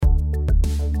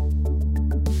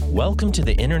Welcome to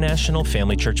the International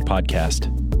Family Church Podcast.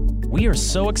 We are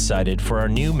so excited for our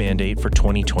new mandate for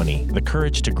 2020, the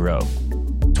Courage to Grow.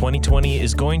 2020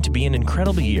 is going to be an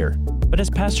incredible year, but as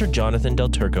Pastor Jonathan Del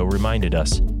Turco reminded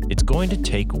us, it's going to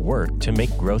take work to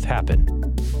make growth happen.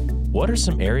 What are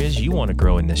some areas you want to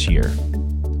grow in this year?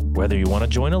 Whether you want to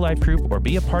join a life group or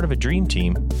be a part of a dream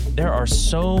team, there are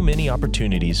so many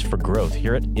opportunities for growth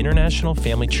here at International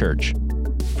Family Church.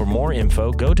 For more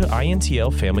info, go to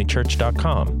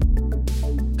intlfamilychurch.com.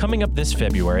 Coming up this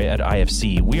February at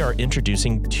IFC, we are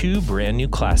introducing two brand new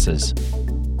classes,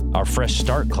 our Fresh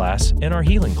Start class and our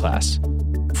Healing class.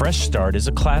 Fresh Start is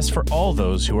a class for all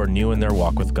those who are new in their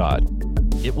walk with God.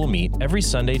 It will meet every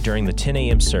Sunday during the 10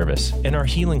 a.m. service, and our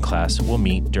Healing class will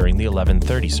meet during the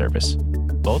 11:30 service.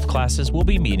 Both classes will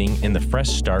be meeting in the Fresh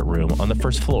Start room on the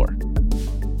first floor.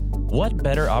 What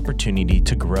better opportunity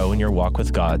to grow in your walk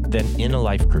with God than in a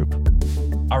life group?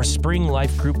 Our spring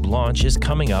life group launch is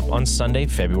coming up on Sunday,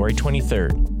 February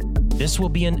 23rd. This will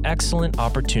be an excellent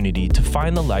opportunity to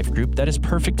find the life group that is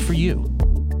perfect for you.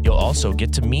 You'll also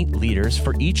get to meet leaders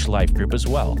for each life group as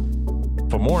well.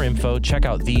 For more info, check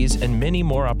out these and many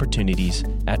more opportunities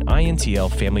at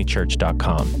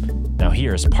intlfamilychurch.com. Now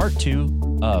here's part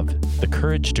 2 of The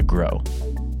Courage to Grow.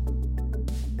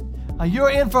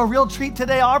 You're in for a real treat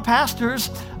today. Our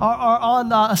pastors are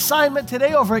on assignment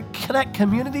today over at Connect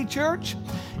Community Church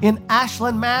in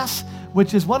Ashland, Mass.,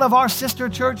 which is one of our sister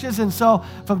churches. And so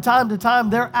from time to time,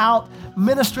 they're out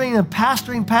ministering and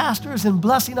pastoring pastors and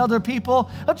blessing other people.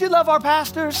 Don't you love our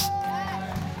pastors?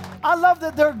 I love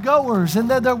that they're goers and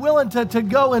that they're willing to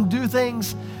go and do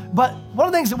things. But one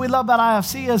of the things that we love about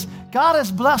IFC is God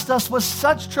has blessed us with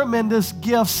such tremendous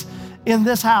gifts in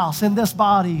this house, in this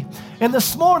body. And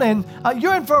this morning,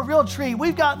 you're in for a real treat.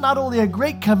 We've got not only a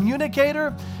great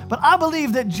communicator, but I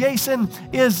believe that Jason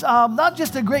is not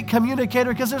just a great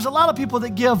communicator, because there's a lot of people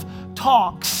that give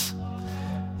talks.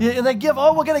 And they give,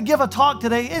 we're going to give a talk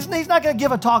today. He's not going to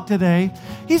give a talk today.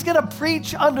 He's going to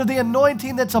preach under the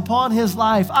anointing that's upon his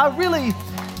life. I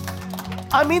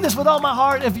mean this with all my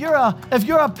heart. If you're a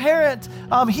parent,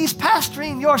 he's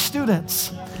pastoring your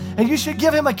students. And you should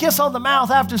give him a kiss on the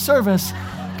mouth after service,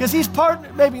 because he's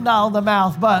maybe not on the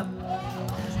mouth, but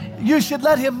you should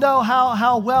let him know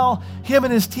how well him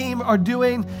and his team are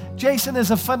doing. Jason is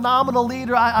a phenomenal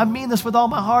leader. I mean this with all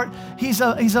my heart. He's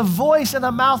a voice and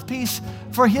a mouthpiece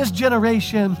for his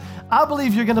generation. I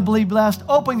believe you're going to be blessed.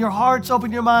 Open your hearts,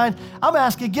 open your mind. I'm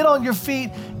asking you, get on your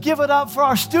feet. Give it up for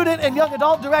our student and young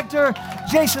adult director,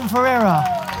 Jason Ferreira.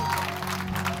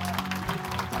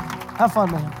 Have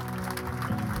fun, man.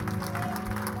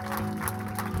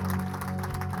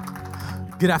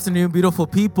 Good afternoon, beautiful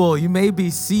people. You may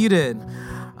be seated.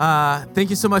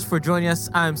 Thank you so much for joining us.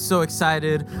 I'm so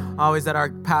excited always that our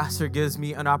pastor gives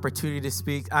me an opportunity to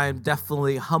speak. I am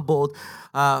definitely humbled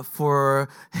for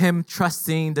him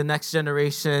trusting the next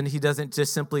generation. He doesn't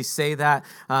just simply say that.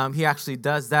 He actually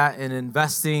does that in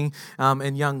investing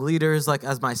in young leaders like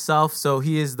as myself. So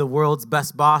he is the world's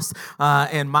best boss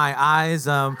in my eyes.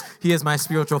 He is my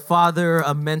spiritual father,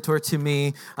 a mentor to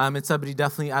me, and somebody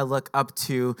definitely I look up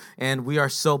to. And we are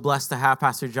so blessed to have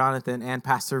Pastor Jonathan and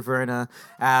Pastor Verna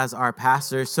as our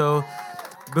pastor. So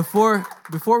before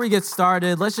we get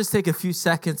started, let's just take a few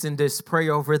seconds and just pray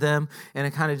over them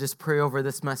and kind of just pray over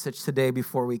this message today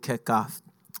before we kick off.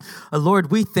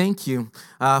 Lord, we thank you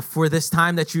for this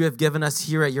time that you have given us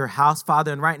here at your house,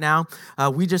 Father. And right now,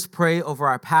 we just pray over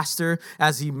our pastor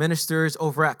as he ministers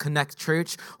over at Connect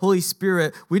Church. Holy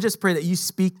Spirit, we just pray that you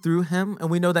speak through him.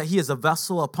 And we know that he is a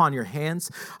vessel upon your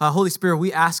hands. Holy Spirit,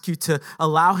 we ask you to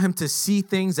allow him to see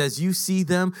things as you see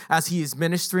them as he is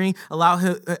ministering.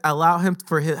 Allow him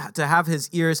to have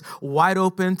his ears wide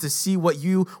open to see what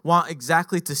you want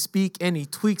exactly to speak, any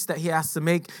tweaks that he has to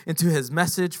make into his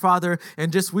message, Father.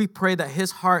 And just we pray that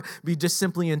his heart be just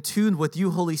simply in tune with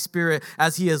you, Holy Spirit,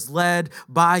 as he is led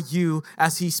by you,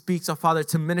 as he speaks, oh Father,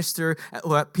 to minister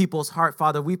at people's heart,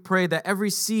 Father. We pray that every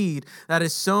seed that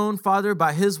is sown, Father,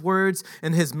 by his words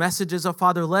and his messages, oh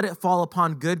Father, let it fall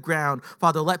upon good ground.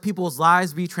 Father, let people's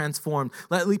lives be transformed.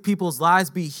 Let people's lives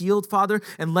be healed, Father,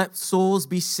 and let souls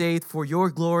be saved for your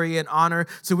glory and honor.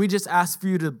 So we just ask for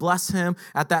you to bless him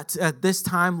at this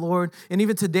time, Lord. And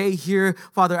even today here,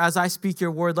 Father, as I speak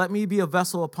your word, let me be a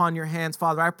vessel upon your hands,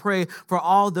 Father. I pray for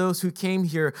all those who came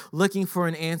here looking for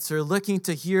an answer, looking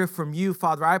to hear from you,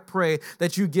 Father. I pray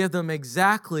that you give them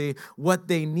exactly what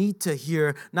they need to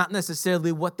hear, not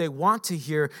necessarily what they want to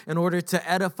hear, in order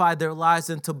to edify their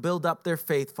lives and to build up their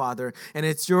faith, Father. And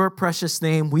it's your precious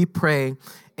name we pray.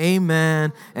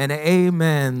 Amen and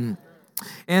amen.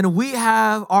 And we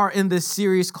are in this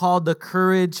series called The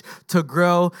Courage to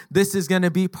Grow. This is going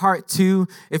to be part 2.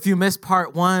 If you missed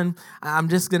part 1, I'm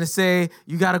just going to say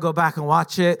you got to go back and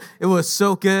watch it. It was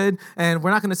so good. And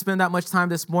we're not going to spend that much time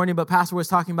this morning, but Pastor was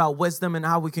talking about wisdom and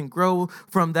how we can grow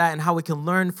from that and how we can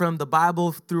learn from the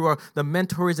Bible through the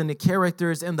mentors and the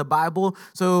characters in the Bible.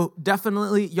 So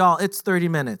definitely, y'all, it's 30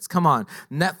 minutes. Come on.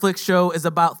 Netflix show is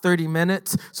about 30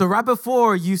 minutes. So right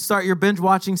before you start your binge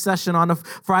watching session on a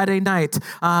Friday night,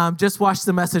 just watch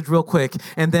the message real quick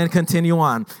and then continue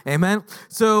on. Amen.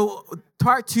 So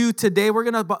part 2, today we're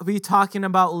going to be talking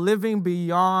about living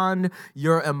beyond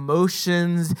your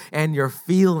emotions and your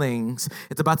feelings.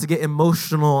 It's about to get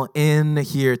emotional in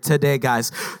here today,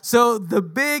 guys. So the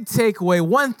big takeaway,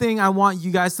 one thing I want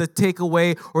you guys to take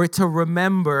away or to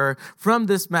remember from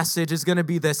this message is going to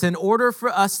be this. In order for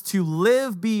us to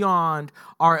live beyond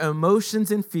our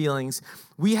emotions and feelings,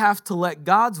 we have to let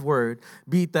God's word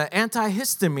be the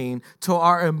antihistamine to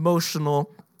our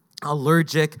emotional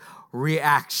allergic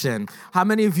reaction. How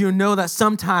many of you know that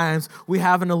sometimes we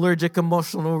have an allergic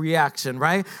emotional reaction,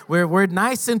 right? Where we're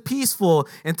nice and peaceful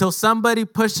until somebody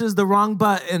pushes the wrong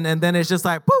button and then it's just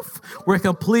like, poof, we're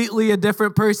completely a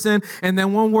different person. And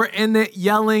then when we're in it,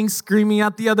 yelling, screaming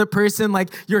at the other person, like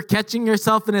you're catching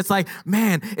yourself and it's like,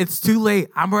 man, it's too late.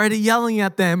 I'm already yelling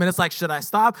at them. And it's like, should I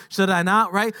stop? Should I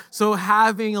not? Right? So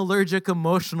having allergic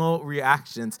emotional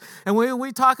reactions. And when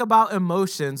we talk about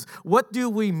emotions, what do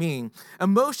we mean?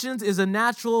 Emotions is a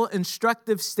natural,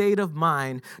 instructive state of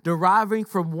mind deriving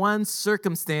from one's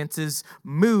circumstances,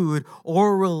 mood,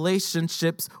 or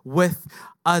relationships with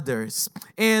others.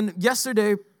 And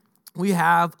yesterday, we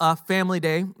have a family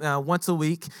day once a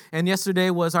week, and yesterday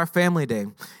was our family day.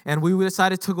 And we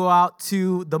decided to go out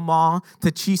to the mall, to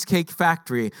Cheesecake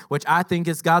Factory, which I think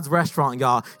is God's restaurant,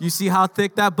 y'all. You see how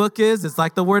thick that book is? It's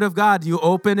like the Word of God. You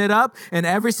open it up, and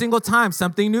every single time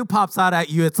something new pops out at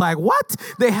you. It's like, what?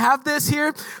 They have this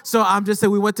here? So I'm just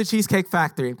saying we went to Cheesecake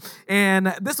Factory,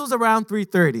 and this was around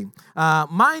 3:30.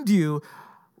 Mind you,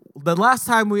 the last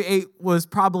time we ate was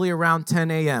probably around 10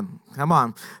 a.m. Come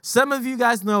on. Some of you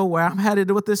guys know where I'm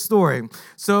headed with this story.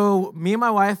 So me and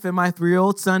my wife and my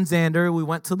 3-year-old son, Xander, we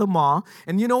went to the mall.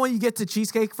 And you know when you get to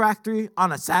Cheesecake Factory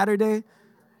on a Saturday?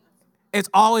 It's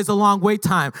always a long wait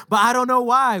time. But I don't know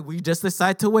why. We just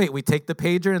decide to wait. We take the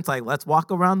pager and it's like, let's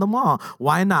walk around the mall.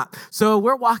 Why not? So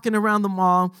we're walking around the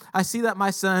mall. I see that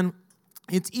my son,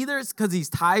 it's either because he's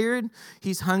tired,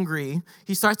 he's hungry,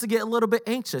 he starts to get a little bit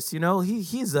anxious, you know.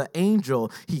 He's an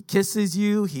angel. He kisses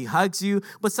you, he hugs you,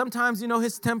 but sometimes, you know,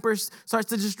 his temper starts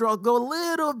to just go a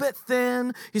little bit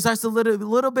thin. He starts to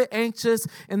little bit anxious,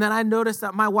 and then I noticed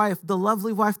that my wife, the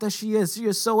lovely wife that she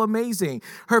is so amazing.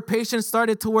 Her patience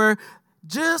started to wear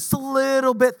just a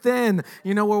little bit thin.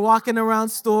 You know, we're walking around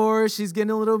stores. She's getting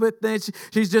a little bit thin.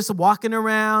 She's just walking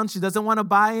around. She doesn't want to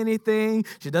buy anything.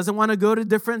 She doesn't want to go to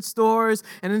different stores.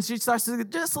 And then she starts to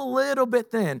get just a little bit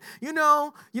thin. You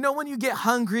know when you get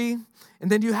hungry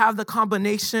and then you have the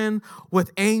combination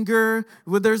with anger.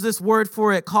 Well, there's this word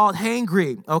for it called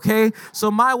hangry, okay? So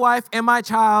my wife and my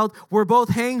child were both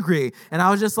hangry. And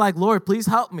I was just like, Lord, please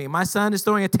help me. My son is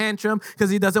throwing a tantrum because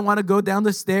he doesn't want to go down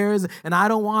the stairs, and I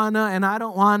don't want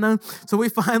to. So we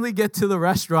finally get to the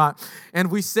restaurant, and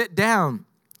we sit down.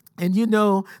 And you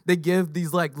know, they give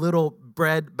these like little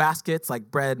bread baskets,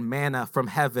 like bread manna from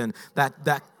heaven,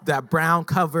 that brown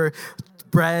cover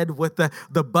bread with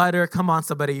the butter. Come on,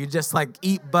 somebody. You just like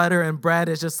eat butter and bread.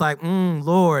 It's just like,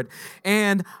 Lord.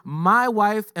 And my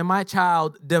wife and my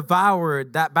child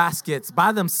devoured that baskets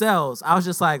by themselves. I was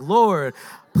just like, Lord,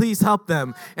 please help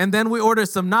them. And then we ordered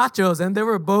some nachos, and they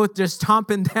were both just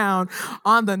chomping down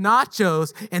on the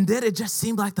nachos. And then it just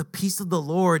seemed like the peace of the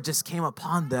Lord just came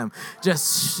upon them.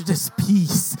 Just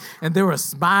peace. And they were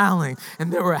smiling,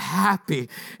 and they were happy.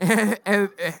 And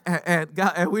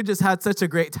we just had such a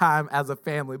great time as a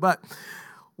family. But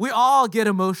we all get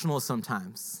emotional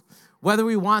sometimes. Whether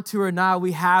we want to or not,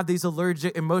 we have these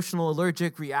emotional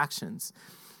allergic reactions.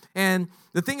 And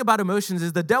the thing about emotions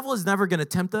is the devil is never going to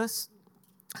tempt us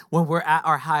when we're at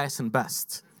our highest and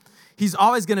best. He's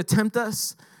always going to tempt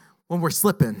us when we're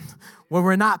slipping, when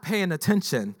we're not paying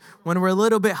attention, when we're a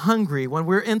little bit hungry, when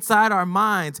we're inside our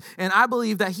minds. And I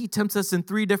believe that he tempts us in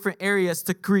 3 different areas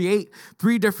to create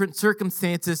 3 different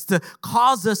circumstances to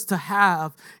cause us to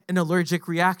have an allergic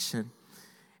reaction.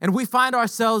 And we find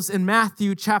ourselves in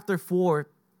Matthew chapter 4,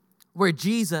 where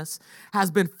Jesus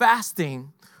has been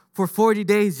fasting for 40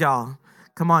 days, y'all.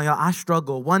 Come on, y'all. I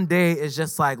struggle. One day is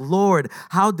just like, Lord,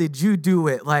 how did you do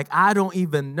it? Like, I don't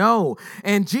even know.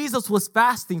 And Jesus was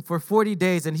fasting for 40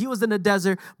 days, and he was in the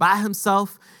desert by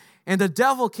himself. And the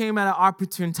devil came at an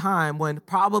opportune time when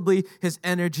probably his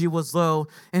energy was low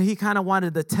and he kind of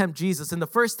wanted to tempt Jesus. And the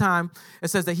first time it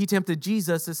says that he tempted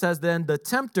Jesus, it says then the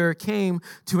tempter came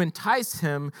to entice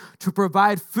him to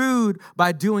provide food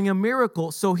by doing a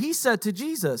miracle. So he said to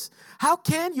Jesus, how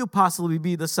can you possibly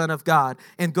be the Son of God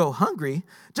and go hungry?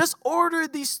 Just order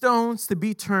these stones to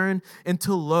be turned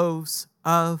into loaves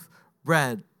of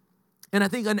bread. And I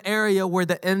think an area where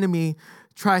the enemy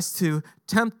tries to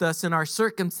tempt us in our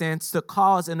circumstance to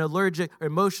cause an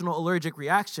emotional allergic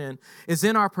reaction is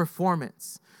in our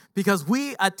performance, because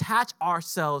we attach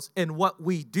ourselves in what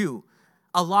we do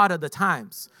a lot of the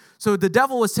times. So the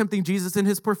devil was tempting Jesus in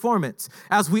his performance.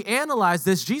 As we analyze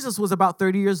this, Jesus was about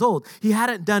 30 years old. He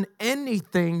hadn't done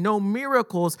anything, no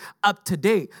miracles up to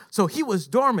date. So he was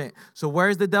dormant. So where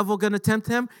is the devil going to tempt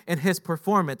him? In his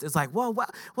performance. It's like, well,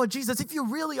 Jesus, if you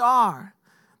really are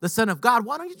the Son of God,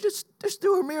 why don't you just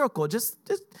do a miracle? Just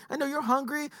I know you're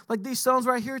hungry, like these stones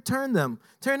right here, turn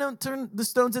the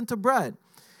stones into bread.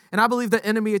 And I believe the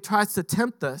enemy tries to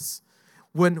tempt us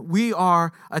when we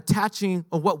are attaching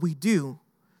what we do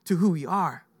to who we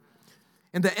are.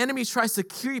 And the enemy tries to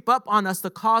creep up on us to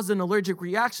cause an allergic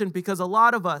reaction because a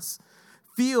lot of us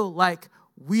feel like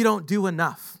we don't do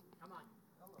enough.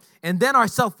 And then our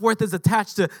self-worth is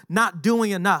attached to not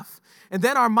doing enough. And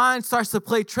then our mind starts to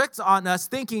play tricks on us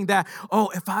thinking that,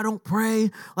 if I don't pray,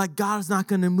 like God's not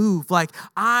going to move.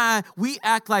 We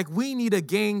act like we need to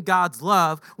gain God's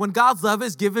love when God's love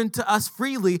is given to us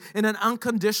freely in an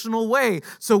unconditional way.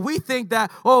 So we think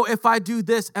that, if I do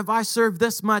this, if I serve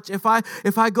this much, if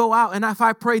I go out and if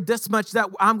I pray this much, that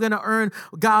I'm going to earn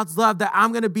God's love, that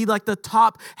I'm going to be like the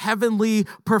top heavenly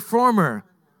performer.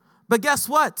 But guess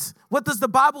what? What does the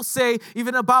Bible say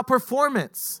even about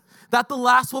performance? That the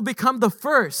last will become the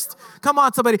first. Come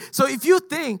on, somebody. So if you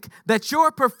think that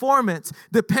your performance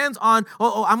depends on,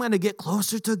 I'm going to get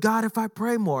closer to God if I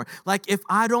pray more. Like if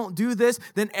I don't do this,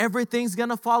 then everything's going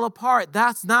to fall apart.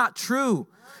 That's not true.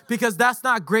 Because that's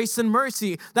not grace and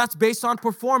mercy. That's based on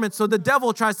performance. So the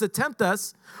devil tries to tempt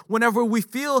us whenever we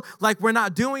feel like we're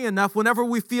not doing enough, whenever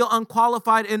we feel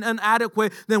unqualified and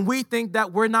inadequate, then we think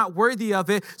that we're not worthy of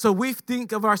it. So we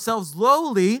think of ourselves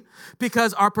lowly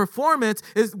because our performance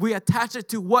is, we attach it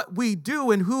to what we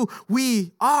do and who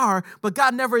we are. But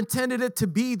God never intended it to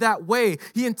be that way.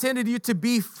 He intended you to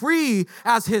be free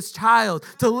as his child,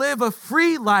 to live a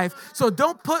free life. So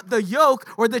don't put the yoke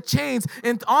or the chains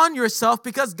on yourself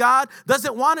because God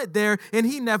doesn't want it there and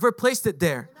he never placed it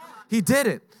there. He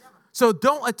didn't. So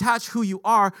don't attach who you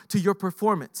are to your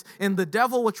performance. And the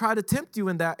devil will try to tempt you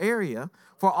in that area.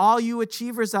 For all you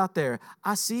achievers out there,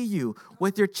 I see you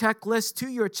with your checklist to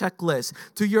your checklist,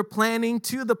 to your planning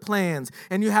to the plans.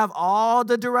 And you have all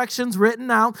the directions written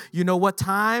out. You know what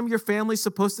time your family's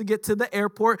supposed to get to the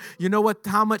airport. You know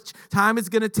how much time it's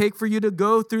going to take for you to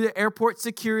go through the airport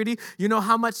security. You know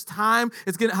how much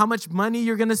how much money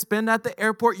you're going to spend at the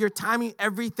airport. You're timing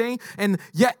everything. And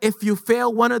yet, if you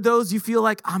fail one of those, you feel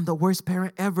like I'm the worst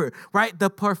parent ever, right?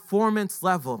 The performance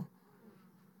level.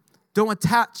 Don't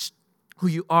attach who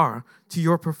you are to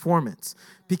your performance,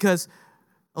 because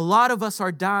a lot of us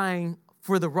are dying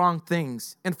for the wrong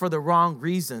things and for the wrong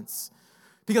reasons.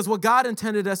 Because what God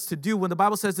intended us to do, when the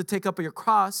Bible says to take up your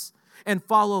cross and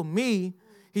follow me,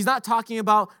 he's not talking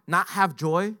about not have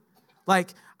joy.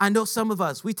 Like, I know some of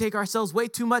us, we take ourselves way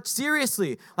too much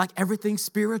seriously. Like everything's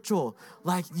spiritual.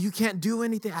 Like you can't do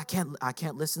anything. I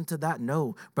can't listen to that.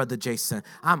 No, Brother Jason,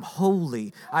 I'm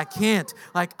holy. I can't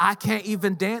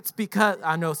even dance because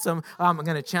I know I'm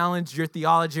going to challenge your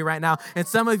theology right now. And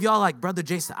some of y'all like, Brother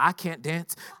Jason, I can't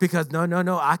dance because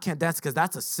no, I can't dance because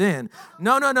that's a sin.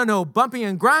 No. Bumping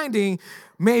and grinding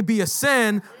may be a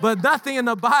sin, but nothing in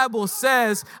the Bible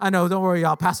says, I know, don't worry,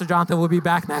 y'all. Pastor Jonathan will be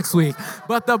back next week.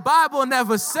 But the Bible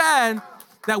never said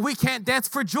that we can't dance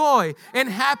for joy and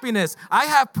happiness. I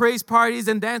have praise parties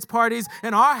and dance parties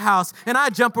in our house, and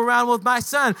I jump around with my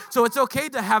son. So it's okay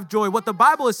to have joy. What the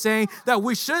Bible is saying that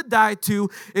we should die to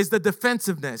is the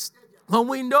defensiveness. When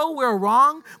we know we're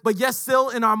wrong, but yet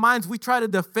still in our minds, we try to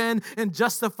defend and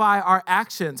justify our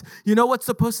actions. You know what's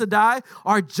supposed to die?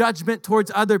 Our judgment towards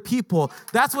other people.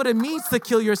 That's what it means to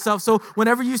kill yourself. So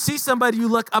whenever you see somebody, you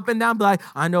look up and down, be like,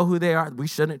 I know who they are. We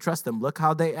shouldn't trust them. Look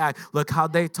how they act. Look how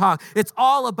they talk. It's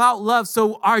all about love.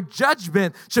 So our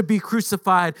judgment should be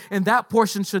crucified and that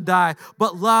portion should die.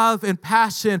 But love and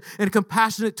passion and being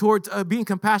compassionate toward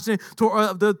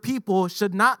the people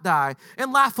should not die.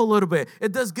 And laugh a little bit.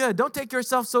 It does good. Don't take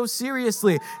yourself so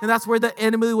seriously. And that's where the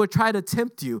enemy will try to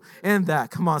tempt you in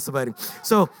that. Come on, somebody.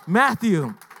 So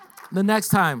Matthew, the next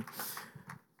time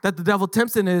that the devil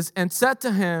tempts him is, and said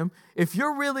to him, if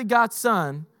you're really God's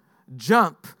son,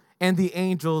 jump and the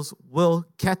angels will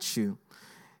catch you.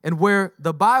 And where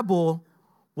the Bible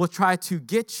will try to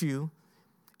get you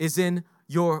is in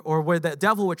or where the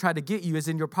devil will try to get you is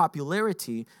in your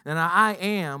popularity. And I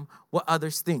am what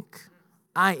others think.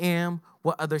 I am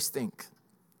what others think.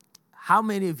 How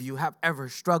many of you have ever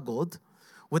struggled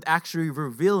with actually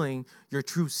revealing your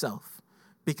true self?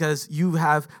 Because you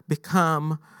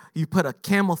put a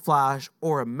camouflage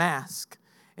or a mask,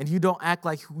 and you don't act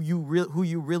like who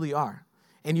you really are.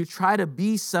 And you try to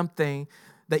be something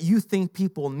that you think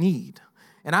people need.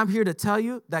 And I'm here to tell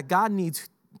you that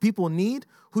people need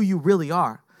who you really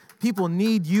are. People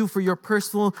need you for your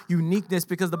personal uniqueness,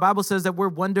 because the Bible says that we're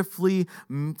wonderfully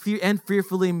and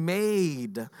fearfully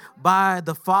made by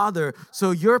the Father. So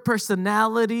your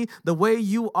personality, the way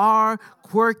you are,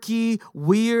 quirky,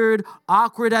 weird,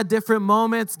 awkward at different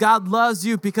moments, God loves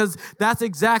you because that's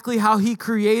exactly how he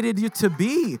created you to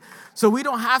be. So we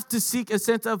don't have to seek a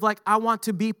sense of like, I want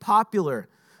to be popular.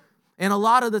 And a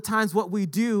lot of the times what we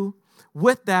do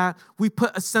with that, we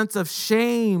put a sense of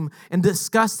shame and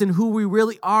disgust in who we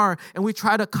really are, and we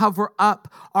try to cover up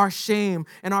our shame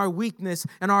and our weakness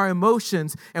and our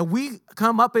emotions, and we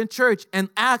come up in church and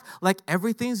act like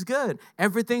everything's good,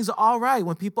 everything's all right.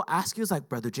 When people ask you, it's like,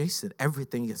 Brother Jason,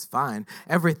 everything is fine,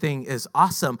 everything is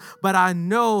awesome. But I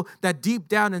know that deep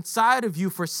down inside of you,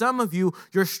 for some of you,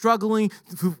 you're struggling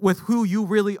with who you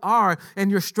really are,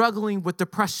 and you're struggling with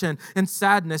depression and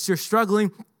sadness. You're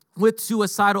struggling with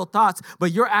suicidal thoughts,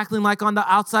 but you're acting like on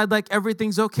the outside like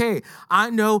everything's okay. I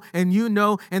know, and you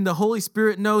know, and the Holy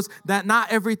Spirit knows that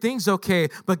not everything's okay.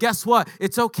 But guess what?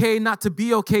 It's okay not to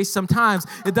be okay sometimes.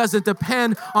 It doesn't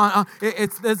depend on,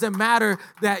 it doesn't matter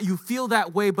that you feel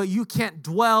that way, but you can't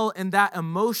dwell in that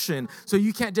emotion. So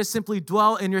you can't just simply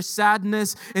dwell in your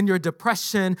sadness, in your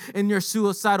depression, in your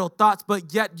suicidal thoughts,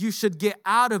 but yet you should get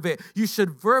out of it. You should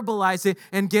verbalize it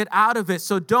and get out of it.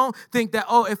 So don't think that,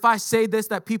 oh, if I say this,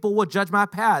 that people will judge my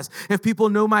past. If people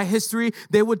know my history,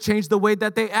 they would change the way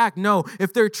that they act. No,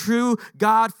 if they're true,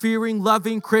 God-fearing,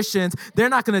 loving Christians, they're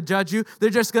not going to judge you.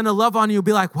 They're just going to love on you and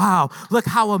be like, wow, look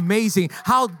how amazing.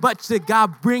 How much did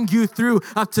God bring you through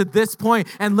up to this point?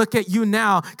 And look at you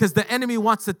now, because the enemy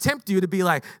wants to tempt you to be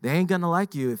like, they ain't going to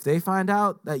like you. If they find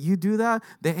out that you do that,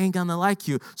 they ain't going to like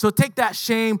you. So take that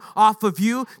shame off of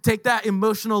you. Take that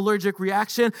emotional allergic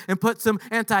reaction and put some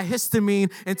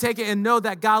antihistamine and take it and know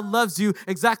that God loves you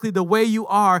exactly the way you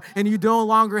are, and you no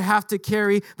longer have to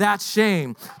carry that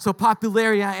shame. So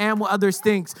popularity, I am what others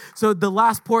think. So the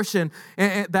last portion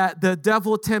that the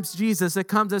devil tempts Jesus, it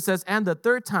comes and says, and the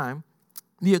third time,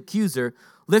 the accuser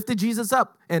lifted Jesus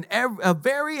up and a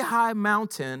very high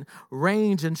mountain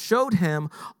range and showed him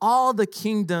all the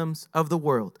kingdoms of the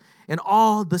world and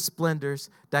all the splendors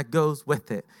that goes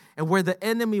with it. And where the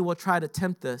enemy will try to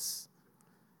tempt us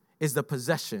is the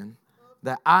possession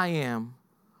that I am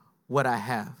what I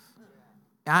have.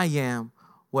 I am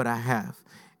what I have.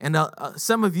 And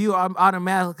some of you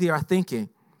automatically are thinking,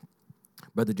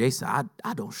 Brother Jason,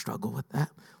 I don't struggle with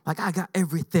that. Like, I got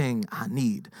everything I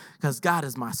need because God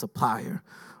is my supplier.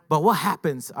 But what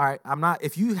happens, all right,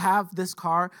 if you have this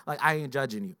car, like, I ain't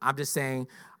judging you. I'm just saying,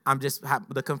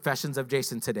 the confessions of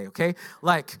Jason today, okay?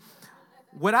 Like,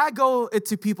 when I go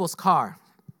into people's car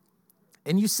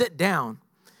and you sit down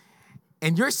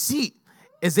and your seat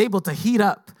is able to heat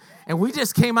up, and we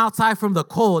just came outside from the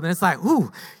cold, and it's like,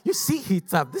 ooh, your seat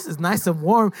heats up. This is nice and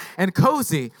warm and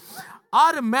cozy.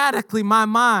 Automatically, my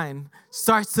mind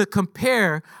starts to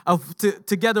compare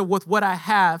together with what I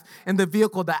have in the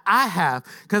vehicle that I have,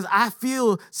 because I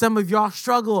feel some of y'all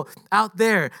struggle out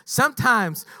there.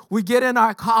 Sometimes we get in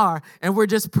our car and we're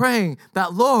just praying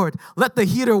that, Lord, let the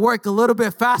heater work a little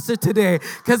bit faster today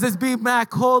because it's being mad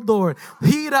cold, Lord.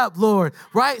 Heat up, Lord,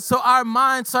 right? So our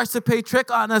mind starts to play trick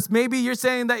on us. Maybe you're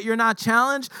saying that you're not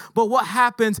challenged, but what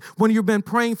happens when you've been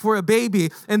praying for a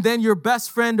baby and then your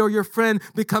best friend or your friend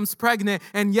becomes pregnant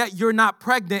and yet you're not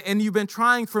pregnant and you've been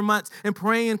trying for months and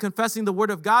praying and confessing the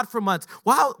word of God for months?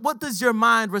 Well, what does your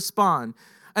mind respond?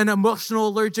 An emotional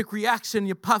allergic reaction.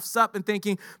 You puffs up and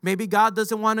thinking maybe God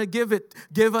doesn't want to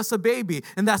give us a baby,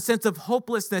 and that sense of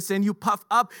hopelessness, and you puff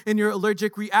up in your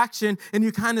allergic reaction and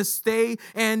you kind of stay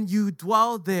and you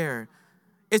dwell there.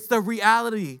 It's the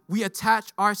reality. We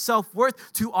attach our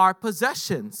self-worth to our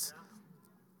possessions.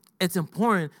 It's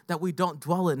important that we don't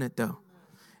dwell in it though.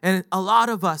 And a lot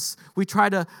of us, we try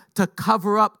to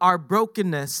cover up our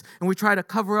brokenness and we try to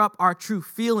cover up our true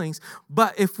feelings.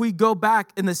 But if we go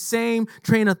back in the same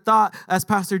train of thought as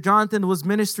Pastor Jonathan was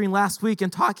ministering last week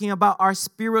and talking about our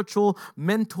spiritual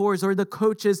mentors or the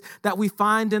coaches that we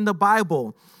find in the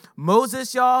Bible,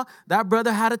 Moses, y'all, that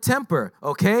brother had a temper,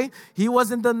 okay? He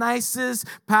wasn't the nicest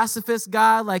pacifist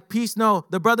guy like peace. No,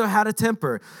 the brother had a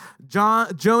temper.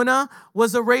 Jonah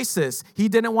was a racist. He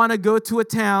didn't want to go to a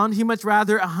town. He much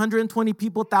rather 120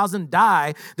 people, 1,000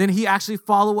 die than he actually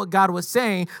follow what God was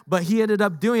saying. But he ended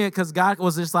up doing it because God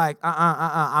was just like,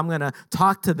 I'm going to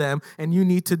talk to them and you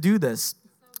need to do this.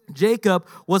 Jacob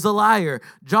was a liar.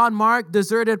 John Mark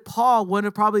deserted Paul, one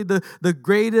of probably the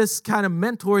greatest kind of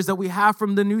mentors that we have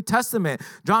from the New Testament.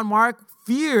 John Mark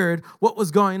feared what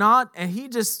was going on, and he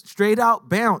just straight out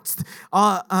bounced.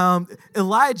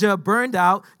 Elijah burned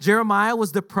out. Jeremiah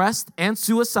was depressed and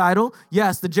suicidal.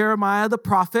 Yes, the Jeremiah, the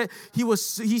prophet,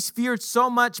 he feared so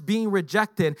much being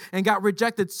rejected and got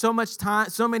rejected so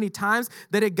many times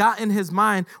that it got in his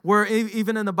mind where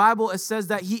even in the Bible it says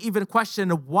that he even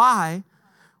questioned, why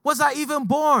was I even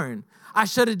born? I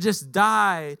should have just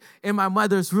died in my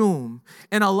mother's womb.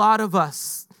 And a lot of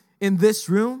us in this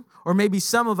room, or maybe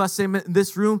some of us in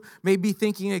this room, may be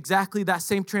thinking exactly that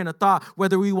same train of thought,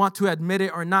 whether we want to admit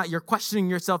it or not. You're questioning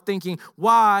yourself thinking,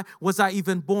 why was I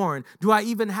even born? Do I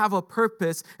even have a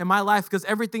purpose in my life? Because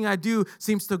everything I do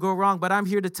seems to go wrong. But I'm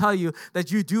here to tell you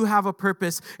that you do have a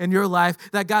purpose in your life,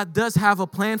 that God does have a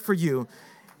plan for you.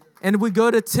 And we go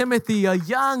to Timothy, a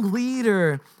young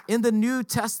leader in the New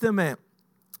Testament,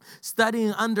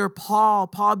 studying under Paul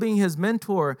being his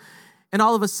mentor. And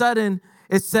all of a sudden,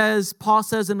 Paul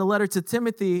says in the letter to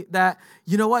Timothy that,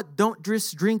 you know what, don't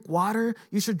just drink water.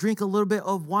 You should drink a little bit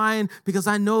of wine because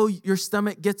I know your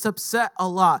stomach gets upset a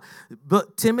lot.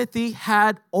 But Timothy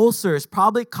had ulcers,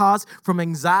 probably caused from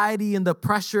anxiety and the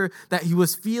pressure that he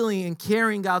was feeling in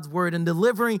carrying God's word and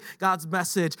delivering God's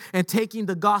message and taking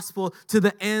the gospel to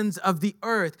the ends of the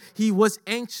earth. He was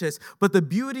anxious. But the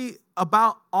beauty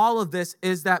about all of this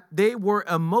is that they were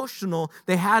emotional.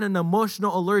 They had an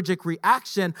emotional allergic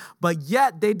reaction, but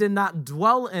yet they did not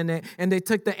dwell in it. And they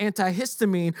took the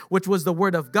antihistamine, which was the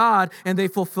word of God, and they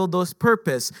fulfilled those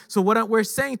purpose. So what we're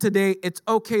saying today, it's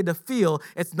okay to feel.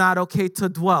 It's not okay to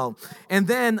dwell. And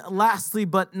then lastly,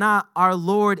 but not, our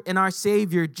Lord and our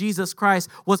Savior, Jesus Christ,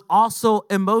 was also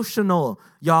emotional.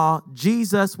 Y'all,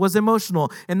 Jesus was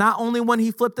emotional. And not only when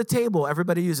he flipped the table,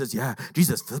 everybody uses,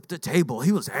 Jesus flipped the table.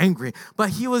 He was angry. But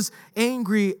he was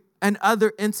angry in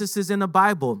other instances in the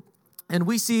Bible. And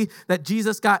we see that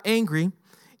Jesus got angry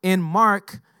in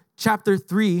Mark chapter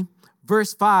 3,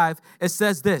 verse 5. It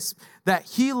says this, that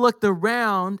he looked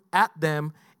around at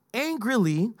them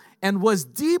angrily and was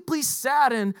deeply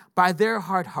saddened by their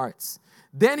hard hearts.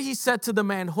 Then he said to the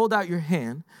man, hold out your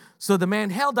hand. So the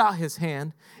man held out his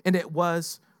hand, and it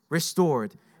was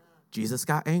restored. Jesus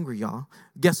got angry, y'all.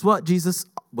 Guess what? Jesus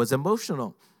was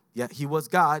emotional. Yet he was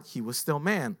God, he was still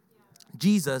man.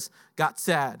 Jesus got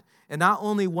sad. And not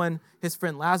only when his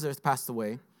friend Lazarus passed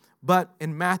away, but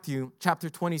in Matthew chapter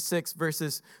 26,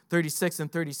 verses 36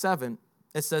 and 37,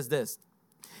 it says this,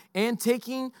 and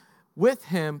taking with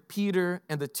him Peter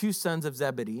and the two sons of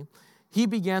Zebedee, he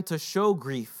began to show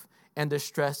grief and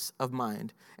distress of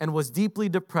mind, and was deeply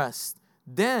depressed.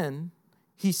 Then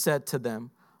he said to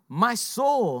them, my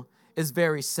soul is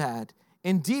very sad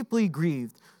and deeply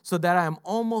grieved, so that I am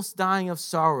almost dying of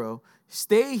sorrow.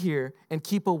 Stay here and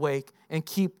keep awake and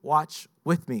keep watch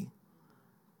with me.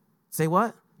 Say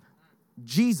what?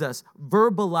 Jesus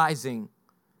verbalizing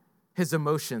his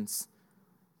emotions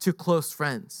to close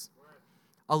friends.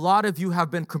 A lot of you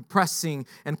have been compressing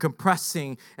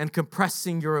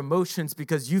your emotions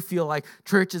because you feel like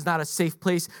church is not a safe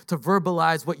place to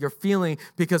verbalize what you're feeling,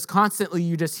 because constantly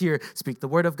you just hear, speak the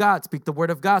word of God, speak the word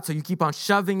of God. So you keep on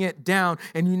shoving it down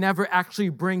and you never actually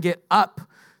bring it up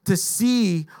to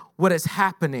see what is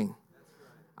happening.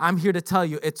 I'm here to tell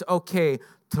you it's okay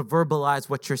to verbalize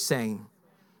what you're saying.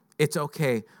 It's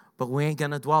okay. But we ain't going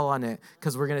to dwell on it,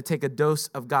 because we're going to take a dose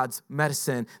of God's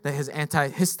medicine, that is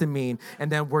antihistamine,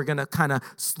 and then we're going to kind of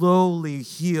slowly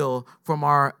heal from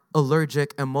our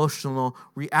allergic emotional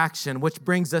reaction, which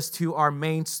brings us to our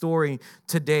main story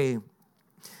today.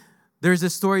 There's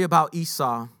a story about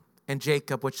Esau and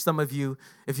Jacob, which some of you,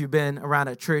 if you've been around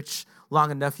at church long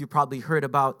enough, you probably heard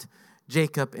about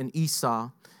Jacob and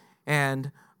Esau.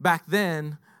 And back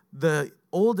then, the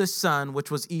oldest son,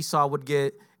 which was Esau, would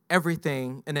get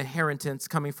everything, an inheritance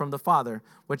coming from the father,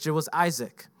 which it was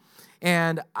Isaac.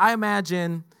 And I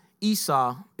imagine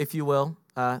Esau, if you will,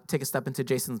 take a step into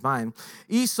Jason's mind.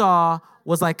 Esau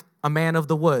was like a man of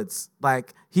the woods.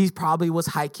 Like, he probably was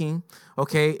hiking,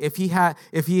 okay? If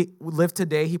he lived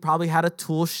today, he probably had a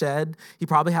tool shed. He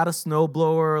probably had a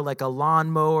snowblower, like a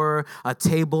lawnmower, a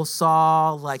table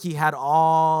saw. Like, he had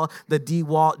all the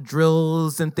DeWalt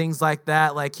drills and things like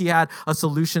that. Like, he had a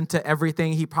solution to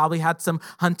everything. He probably had some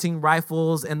hunting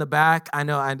rifles in the back. I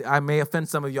know I may offend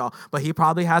some of y'all, but he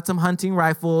probably had some hunting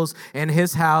rifles in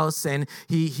his house, and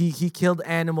he killed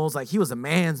animals. Like, he was a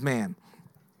man's man.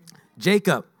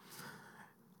 Jacob,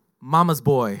 mama's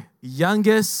boy,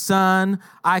 youngest son.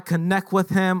 I connect with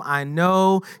him. I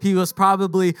know he was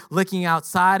probably looking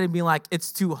outside and being like,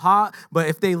 it's too hot. But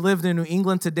if they lived in New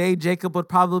England today, Jacob would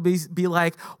probably be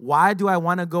like, why do I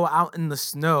want to go out in the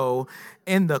snow,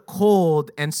 in the cold,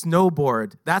 and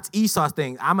snowboard? That's Esau's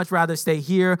thing. I much rather stay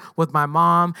here with my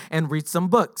mom and read some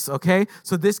books, okay?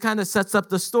 So this kind of sets up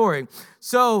the story.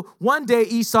 So one day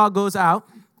Esau goes out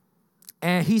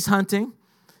and he's hunting.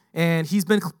 And he's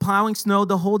been plowing snow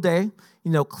the whole day,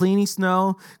 cleaning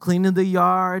snow, cleaning the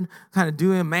yard, kind of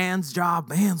doing man's job,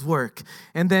 man's work.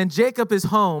 And then Jacob is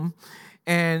home,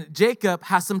 and Jacob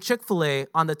has some Chick-fil-A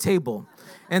on the table.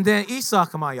 And then Esau,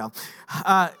 come on, y'all.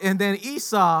 And then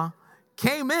Esau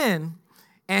came in,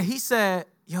 and he said,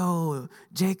 yo,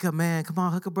 Jacob, man, come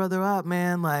on, hook a brother up,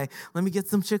 man. Like, let me get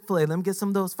some Chick-fil-A. Let me get some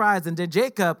of those fries. And then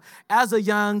Jacob, as a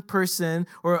young person,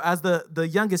 or as the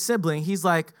youngest sibling, he's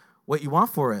like, what you want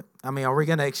for it? I mean, are we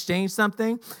going to exchange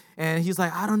something? And he's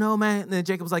like, I don't know, man. And then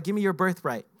Jacob was like, give me your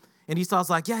birthright. And Esau's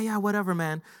like, yeah, whatever,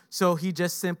 man. So he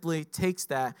just simply takes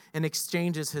that and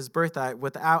exchanges his birthright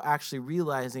without actually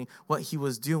realizing what he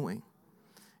was doing.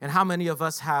 And how many of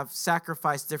us have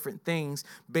sacrificed different things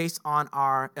based on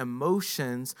our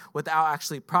emotions without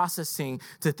actually processing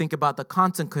to think about the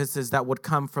consequences that would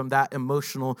come from that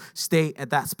emotional state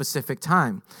at that specific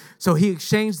time? So he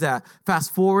exchanged that.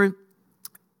 Fast forward,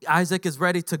 Isaac is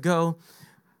ready to go.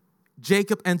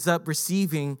 Jacob ends up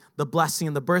receiving the blessing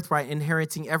and the birthright,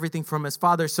 inheriting everything from his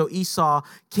father. So Esau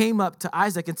came up to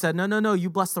Isaac and said, no, you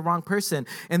blessed the wrong person.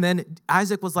 And then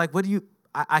Isaac was like,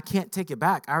 I can't take it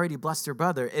back. I already blessed your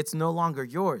brother. It's no longer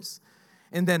yours.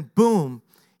 And then boom,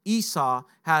 Esau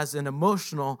has an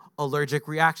emotional allergic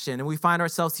reaction. And we find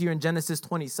ourselves here in Genesis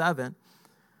 27.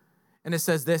 And it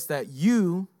says this, that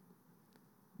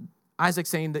Isaac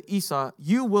saying to Esau,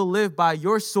 you will live by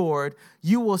your sword,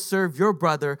 you will serve your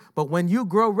brother, but when you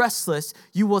grow restless,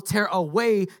 you will tear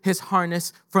away his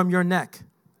harness from your neck.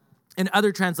 In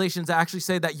other translations, I actually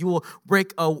say that you will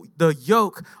break the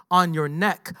yoke on your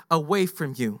neck away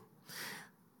from you.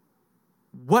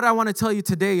 What I want to tell you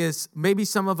today is maybe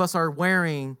some of us are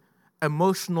wearing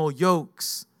emotional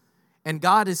yokes, and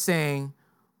God is saying,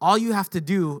 all you have to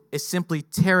do is simply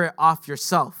tear it off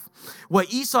yourself.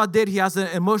 What Esau did, he has an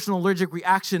emotional allergic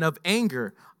reaction of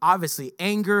anger. Obviously,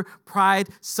 anger, pride,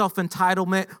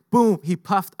 self-entitlement, boom, he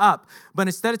puffed up. But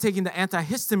instead of taking the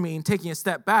antihistamine, taking a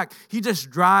step back, he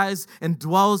just drives and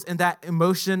dwells in that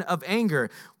emotion of anger.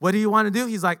 What do you want to do?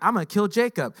 He's like, I'm going to kill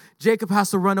Jacob. Jacob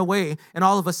has to run away, and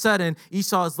all of a sudden,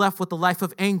 Esau is left with the life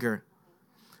of anger.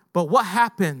 But what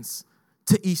happens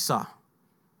to Esau?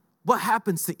 What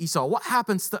happens to Esau? What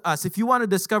happens to us? If you want to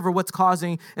discover what's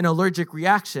causing an allergic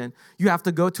reaction, you have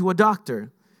to go to a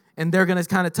doctor. And they're going to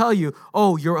kind of tell you,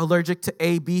 oh, you're allergic to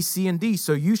A, B, C, and D,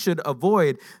 so you should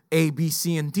avoid A, B,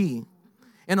 C, and D.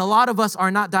 And a lot of us are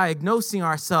not diagnosing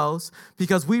ourselves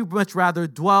because we much rather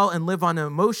dwell and live on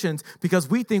emotions because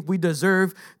we think we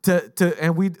deserve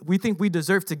we think we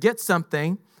deserve to get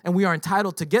something. And we are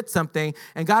entitled to get something.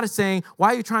 And God is saying, why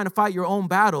are you trying to fight your own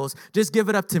battles? Just give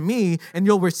it up to me and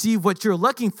you'll receive what you're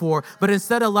looking for. But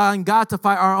instead of allowing God to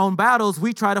fight our own battles,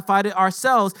 we try to fight it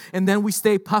ourselves. And then we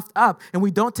stay puffed up and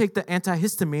we don't take the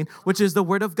antihistamine, which is the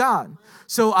word of God.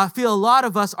 So I feel a lot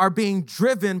of us are being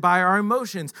driven by our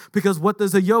emotions because what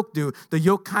does the yoke do? The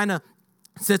yoke kind of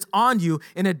sits on you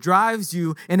and it drives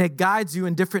you and it guides you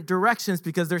in different directions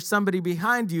because there's somebody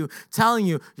behind you telling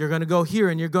you you're going to go here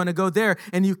and you're going to go there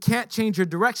and you can't change your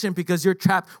direction because you're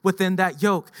trapped within that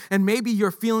yoke. And maybe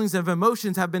your feelings of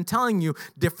emotions have been telling you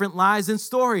different lies and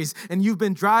stories and you've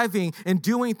been driving and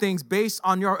doing things based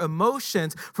on your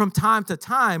emotions from time to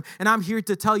time. And I'm here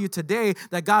to tell you today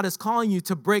that God is calling you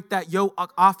to break that yoke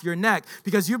off your neck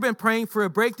because you've been praying for a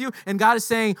breakthrough and God is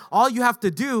saying all you have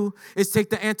to do is take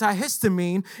the antihistamine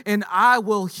and I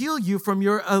will heal you from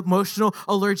your emotional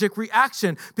allergic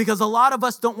reaction. Because a lot of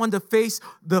us don't want to face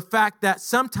the fact that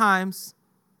sometimes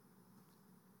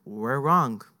we're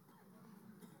wrong.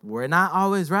 We're not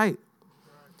always right.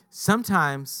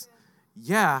 Sometimes,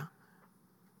 yeah,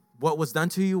 what was done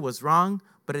to you was wrong,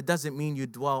 but it doesn't mean you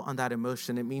dwell on that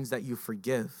emotion. It means that you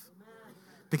forgive.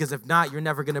 Because if not, you're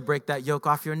never going to break that yoke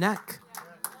off your neck.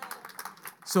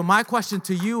 So my question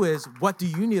to you is, what do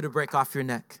you need to break off your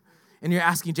neck? And you're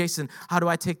asking, Jason, how do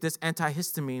I take this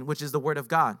antihistamine, which is the word of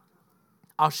God?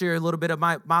 I'll share a little bit of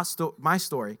my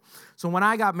story. So when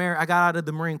I got married, I got out of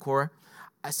the Marine Corps.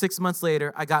 6 months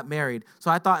later, I got married.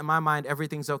 So I thought in my mind,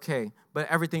 everything's okay. But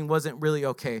everything wasn't really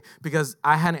okay because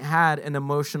I hadn't had an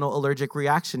emotional allergic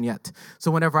reaction yet. So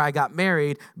whenever I got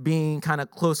married, being kind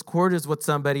of close quarters with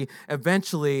somebody,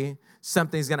 eventually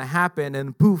something's going to happen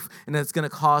and poof, and it's going to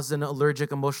cause an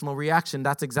allergic emotional reaction.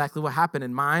 That's exactly what happened.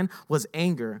 And mine was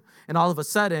anger. And all of a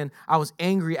sudden, I was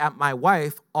angry at my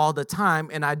wife all the time,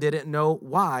 and I didn't know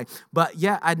why. But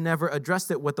yet, I'd never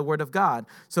addressed it with the Word of God.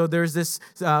 So there's this,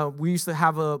 we used to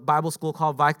have a Bible school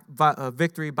called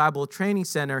Victory Bible Training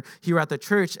Center here at the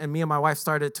church, and me and my wife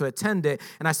started to attend it,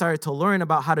 and I started to learn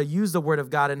about how to use the Word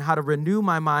of God and how to renew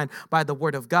my mind by the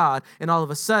Word of God. And all of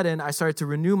a sudden, I started to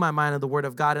renew my mind on the Word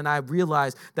of God, and I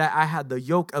realized that I had the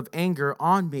yoke of anger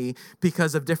on me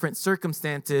because of different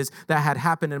circumstances that had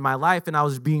happened in my life, and I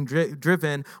was being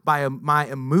driven by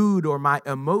my mood or my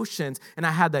emotions, and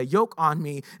I had that yoke on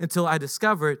me until I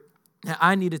discovered and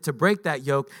I needed to break that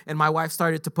yoke, and my wife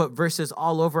started to put verses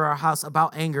all over our house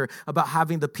about anger, about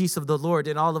having the peace of the Lord,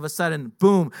 and all of a sudden,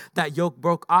 boom, that yoke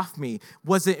broke off me.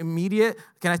 Was it immediate?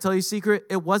 Can I tell you a secret?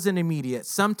 It wasn't immediate.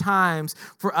 Sometimes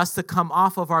for us to come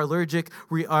off of our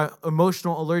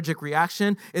emotional allergic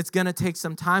reaction, it's going to take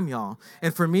some time, y'all.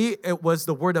 And for me, it was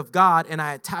the Word of God, and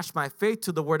I attached my faith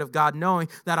to the Word of God, knowing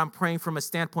that I'm praying from a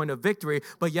standpoint of victory,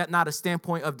 but yet not a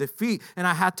standpoint of defeat, and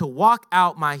I had to walk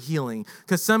out my healing,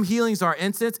 because some healings are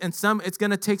instant, and some it's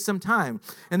going to take some time.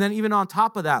 And then even on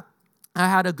top of that, I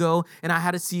had to go and I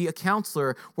had to see a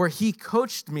counselor where he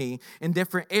coached me in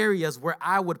different areas where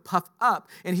I would puff up,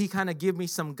 and he kind of give me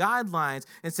some guidelines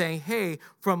and saying, hey,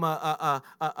 from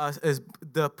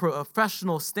the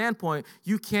professional standpoint,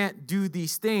 you can't do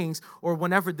these things, or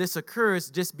whenever this occurs,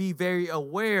 just be very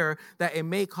aware that it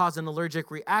may cause an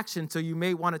allergic reaction. So you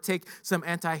may want to take some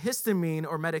antihistamine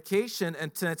or medication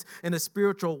and it's in a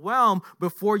spiritual realm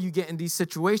before you get in these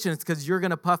situations, because you're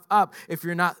going to puff up if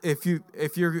you're not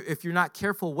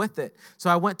careful with it. So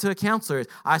I went to a counselor.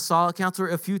 I saw a counselor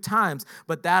a few times,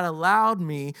 but that allowed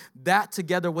me, that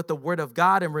together with the Word of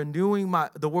God and renewing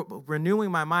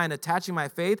my mind, attaching my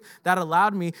faith, that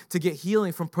allowed me to get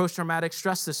healing from post-traumatic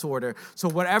stress disorder. So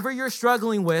whatever you're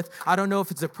struggling with, I don't know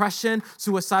if it's depression,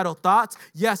 suicidal thoughts,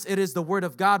 yes, it is the Word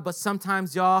of God, but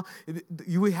sometimes, y'all,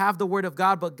 you have the Word of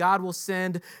God, but God will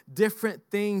send different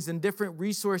things and different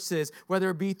resources,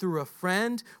 whether it be through a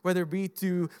friend, whether it be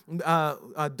through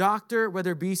a doctor,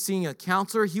 whether it be seeing a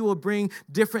counselor. He will bring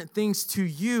different things to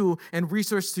you and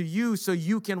resource to you so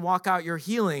you can walk out your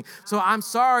healing. So I'm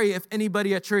sorry if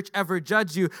anybody at church ever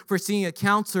judged you for seeing a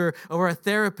counselor or a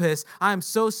therapist. I'm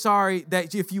so sorry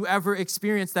that if you ever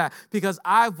experienced that, because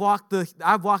I've walked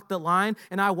the line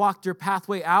and I walked your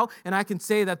pathway out, and I can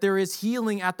say that there is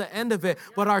healing at the end of it.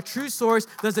 But our true source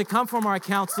doesn't come from our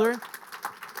counselor.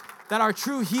 That our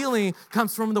true healing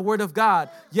comes from the Word of God.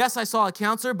 Yes, I saw a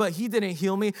counselor, but he didn't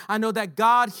heal me. I know that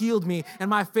God healed me, and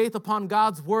my faith upon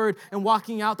God's Word and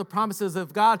walking out the promises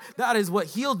of God, that is what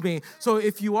healed me. So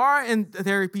if you are in a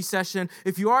therapy session,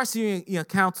 if you are seeing a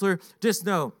counselor, just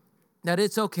know that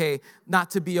it's okay not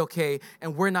to be okay,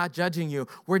 and we're not judging you.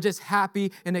 We're just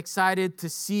happy and excited to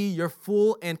see your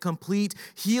full and complete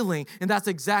healing, and that's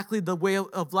exactly the way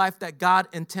of life that God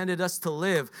intended us to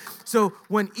live. So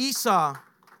when Esau,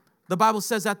 the Bible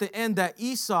says at the end that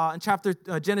Esau,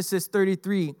 in Genesis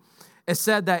 33, it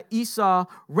said that Esau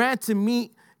ran to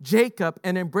meet Jacob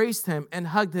and embraced him and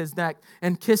hugged his neck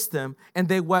and kissed him, and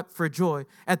they wept for joy.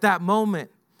 At that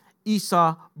moment,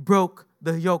 Esau broke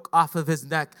the yoke off of his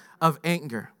neck of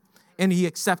anger, and he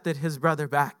accepted his brother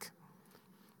back.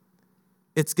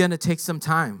 It's going to take some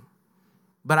time,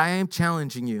 but I am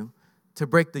challenging you to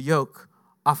break the yoke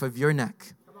off of your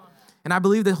neck. And I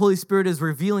believe the Holy Spirit is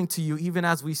revealing to you, even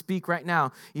as we speak right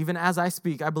now, even as I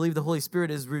speak, I believe the Holy Spirit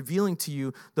is revealing to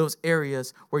you those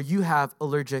areas where you have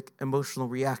allergic emotional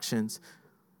reactions.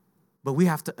 But we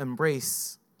have to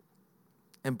embrace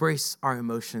our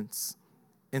emotions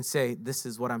and say, this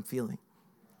is what I'm feeling.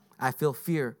 I feel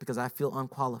fear because I feel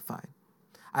unqualified.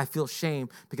 I feel shame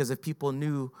because if people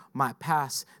knew my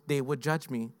past, they would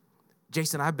judge me.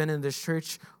 Jason, I've been in this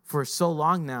church for so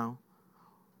long now.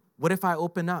 What if I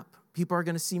open up? People are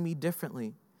going to see me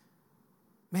differently.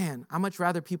 Man, I'd much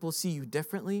rather people see you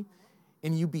differently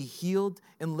and you be healed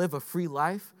and live a free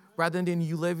life rather than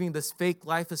you living this fake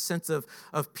life, a sense of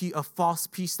false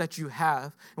peace that you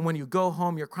have. And when you go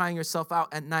home, you're crying yourself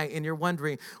out at night and you're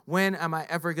wondering, when am I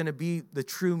ever going to be the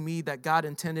true me that God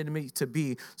intended me to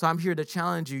be? So I'm here to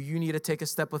challenge you. You need to take a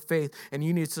step of faith, and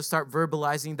you need to start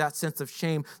verbalizing that sense of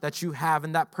shame that you have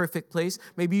in that perfect place.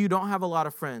 Maybe you don't have a lot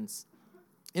of friends,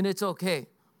 and it's okay.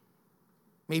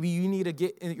 Maybe you need to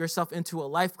get yourself into a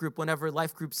life group whenever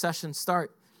life group sessions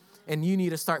start, and you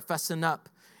need to start fessing up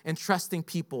and trusting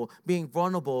people, being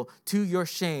vulnerable to your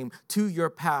shame, to your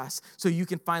past, so you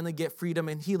can finally get freedom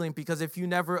and healing. Because if you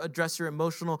never address your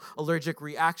emotional allergic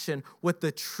reaction with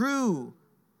the true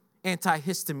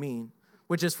antihistamine,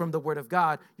 which is from the Word of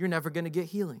God, you're never going to get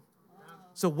healing.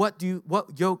 So what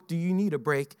yoke do you need to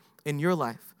break in your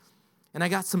life? And I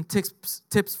got some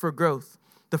tips for growth.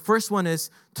 The first one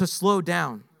is to slow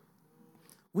down.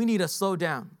 We need to slow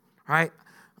down, right?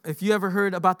 If you ever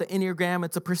heard about the Enneagram,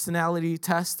 it's a personality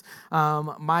test.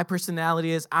 My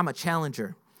personality is I'm a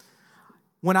challenger.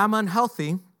 When I'm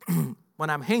unhealthy, when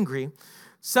I'm hangry,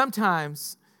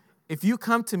 sometimes if you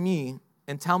come to me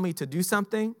and tell me to do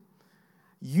something,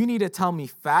 you need to tell me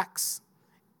facts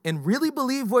and really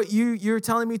believe what you're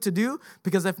telling me to do,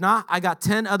 because if not, I got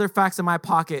 10 other facts in my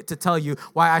pocket to tell you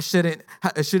why I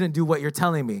shouldn't do what you're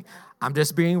telling me. I'm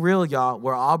just being real, y'all.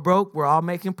 We're all broke. We're all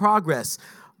making progress.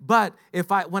 But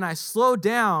when I slow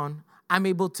down, I'm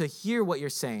able to hear what you're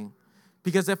saying.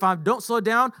 Because if I don't slow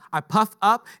down, I puff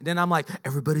up, and then I'm like,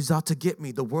 everybody's out to get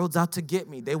me. The world's out to get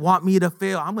me. They want me to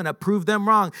fail. I'm going to prove them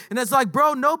wrong. And it's like,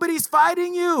 bro, nobody's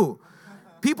fighting you.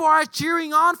 People are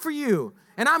cheering on for you.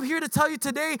 And I'm here to tell you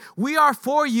today, we are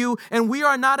for you and we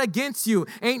are not against you.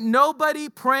 Ain't nobody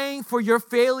praying for your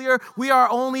failure. We are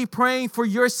only praying for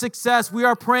your success. We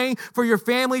are praying for your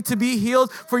family to be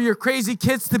healed, for your crazy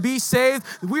kids to be saved.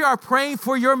 We are praying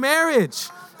for your marriage.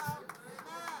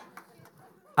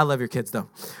 I love your kids though.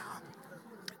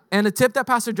 And a tip that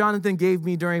Pastor Jonathan gave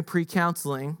me during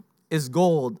pre-counseling is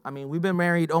gold. I mean, we've been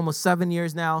married almost 7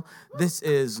 years now. This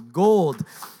is gold.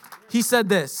 He said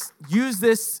this, use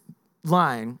this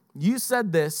line. You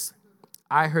said this,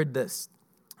 I heard this.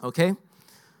 Okay?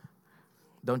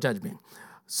 Don't judge me.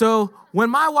 So when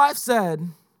my wife said,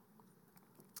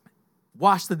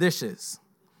 wash the dishes,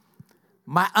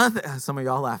 some of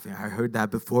y'all laughing. I heard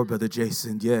that before, Brother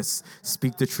Jason. Yes,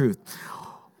 speak the truth.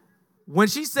 When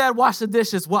she said, wash the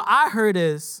dishes, what I heard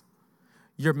is,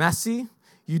 you're messy.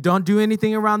 You don't do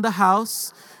anything around the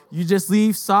house. You just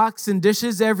leave socks and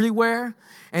dishes everywhere,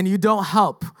 and you don't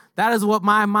help. That is what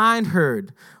my mind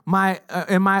heard,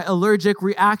 in my allergic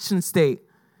reaction state.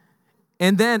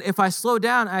 And then if I slow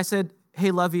down, I said,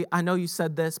 hey, Lovey, I know you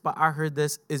said this, but I heard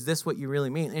this. Is this what you really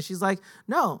mean? And she's like,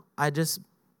 no, I just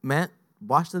meant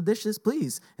wash the dishes,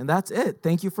 please. And that's it.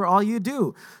 Thank you for all you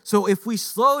do. So if we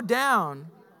slow down,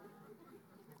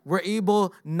 we're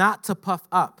able not to puff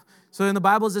up. So in the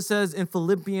Bible, it says in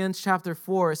Philippians chapter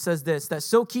 4, it says this, that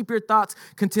so keep your thoughts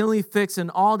continually fixed in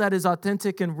all that is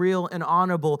authentic and real and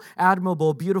honorable,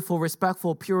 admirable, beautiful,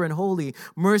 respectful, pure and holy,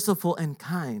 merciful and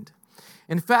kind.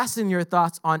 And fasten your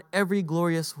thoughts on every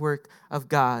glorious work of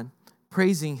God,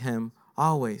 praising him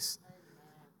always.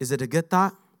 Is it a good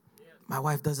thought? My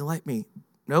wife doesn't like me.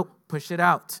 Nope, push it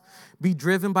out. Be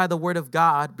driven by the word of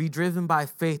God. Be driven by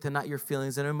faith and not your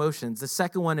feelings and emotions. The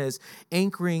second one is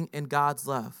anchoring in God's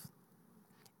love.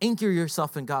 Anchor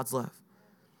yourself in God's love.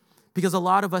 Because a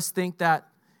lot of us think that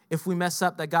if we mess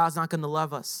up, that God's not going to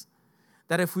love us.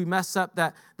 That if we mess up,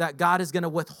 that God is going to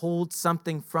withhold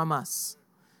something from us.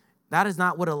 That is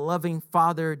not what a loving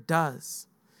father does.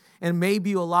 And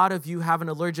maybe a lot of you have an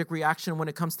allergic reaction when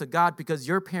it comes to God because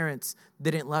your parents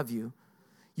didn't love you.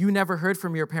 You never heard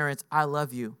from your parents, I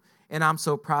love you, and I'm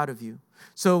so proud of you.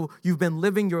 So you've been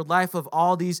living your life of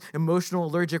all these emotional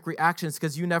allergic reactions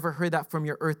because you never heard that from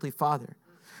your earthly father.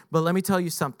 But let me tell you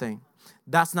something.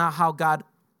 That's not how God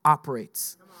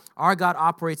operates. Our God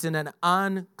operates in an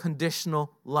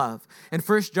unconditional love. In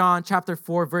 1 John chapter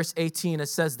 4, verse 18, it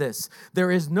says this, there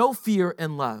is no fear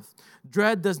in love.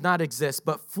 Dread does not exist,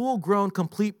 but full-grown,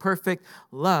 complete, perfect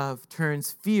love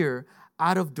turns fear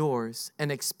out of doors and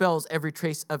expels every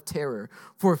trace of terror.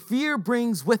 For fear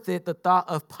brings with it the thought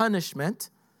of punishment,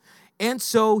 and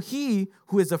so he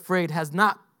who is afraid has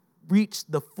not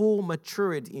reached the full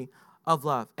maturity of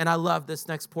love. And I love this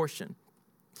next portion.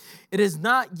 It is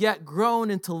not yet grown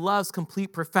into love's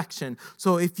complete perfection.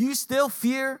 So if you still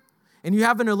fear and you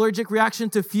have an allergic reaction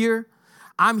to fear,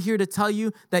 I'm here to tell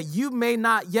you that you may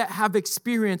not yet have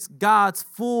experienced God's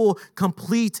full,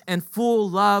 complete, and full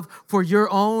love for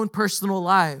your own personal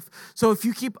life. So if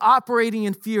you keep operating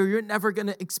in fear, you're never going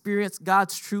to experience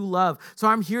God's true love. So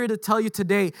I'm here to tell you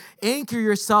today, anchor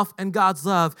yourself in God's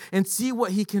love and see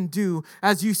what he can do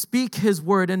as you speak his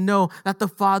word and know that the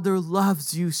Father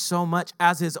loves you so much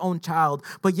as his own child.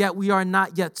 But yet we are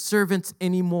not yet servants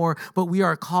anymore, but we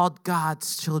are called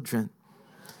God's children.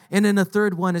 And then the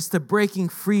third one is to breaking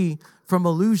free from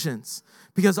illusions,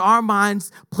 because our minds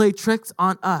play tricks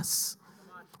on us.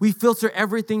 We filter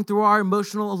everything through our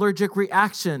emotional allergic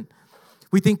reaction.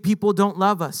 We think people don't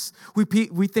love us. We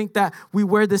think that we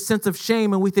wear this sense of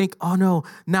shame, and we think, oh no,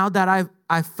 now that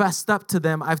I've fessed up to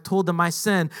them, I've told them my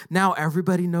sin, now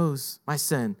everybody knows my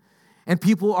sin. And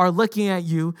people are looking at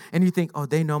you and you think, oh,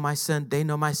 they know my sin, they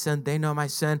know my sin, they know my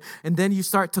sin. And then you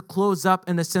start to close up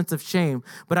in a sense of shame.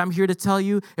 But I'm here to tell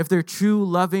you, if they're true,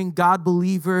 loving, God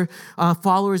believer,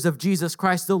 followers of Jesus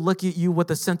Christ, they'll look at you with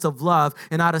a sense of love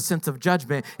and not a sense of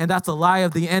judgment. And that's a lie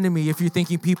of the enemy if you're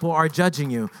thinking people are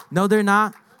judging you. No, they're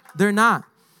not. They're not.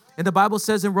 And the Bible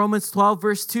says in Romans 12,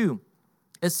 verse 2,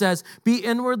 it says, be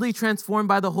inwardly transformed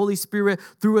by the Holy Spirit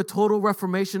through a total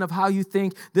reformation of how you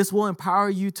think. This will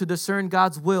empower you to discern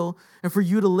God's will and for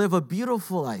you to live a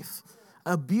beautiful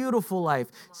life,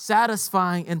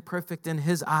 satisfying and perfect in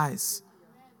his eyes.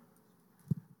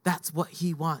 That's what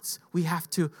he wants. We have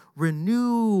to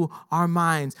renew our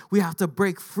minds. We have to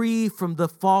break free from the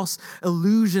false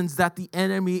illusions that the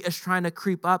enemy is trying to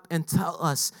creep up and tell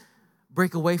us.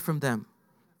 Break away from them.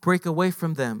 Break away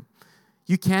from them.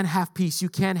 You can't have peace. You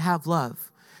can't have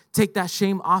love. Take that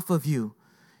shame off of you.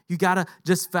 You got to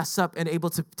just fess up and able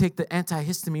to take the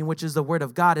antihistamine, which is the word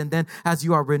of God. And then as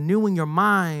you are renewing your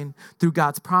mind through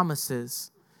God's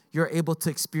promises, you're able to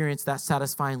experience that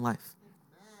satisfying life.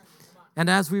 And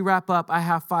as we wrap up, I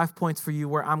have 5 points for you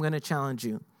where I'm going to challenge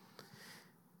you.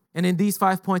 And in these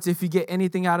 5 points, if you get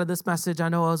anything out of this message, I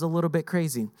know I was a little bit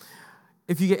crazy.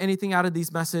 If you get anything out of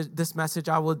this message,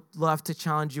 I would love to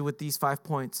challenge you with these 5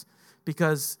 points.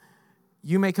 Because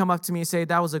you may come up to me and say,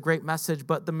 that was a great message,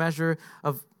 but the measure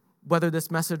of whether this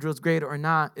message was great or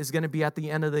not is going to be at the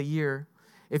end of the year.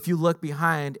 If you look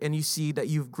behind and you see that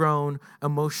you've grown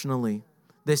emotionally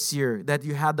this year, that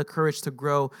you had the courage to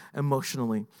grow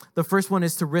emotionally. The first one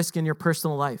is to risk in your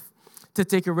personal life, to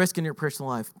take a risk in your personal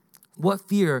life. What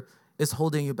fear is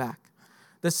holding you back?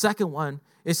 The second one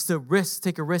is to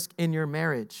take a risk in your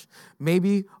marriage.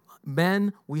 Maybe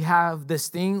men, we have this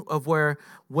thing of where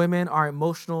women are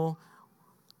emotional.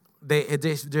 They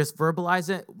just verbalize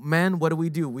it. Men, what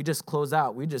do? We just close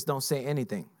out. We just don't say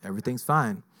anything. Everything's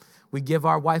fine. We give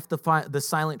our wife the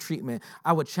silent treatment.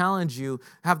 I would challenge you,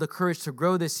 have the courage to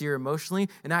grow this year emotionally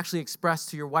and actually express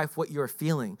to your wife what you're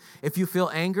feeling. If you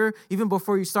feel anger, even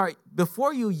before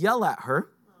you yell at her,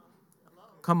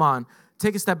 come on,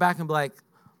 take a step back and be like,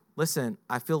 listen,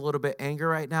 I feel a little bit anger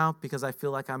right now because I feel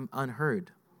like I'm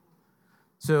unheard.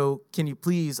 So can you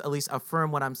please at least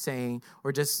affirm what I'm saying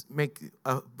or just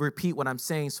repeat what I'm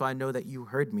saying so I know that you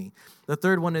heard me? The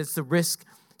third one is to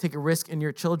take a risk in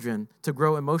your children to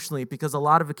grow emotionally, because a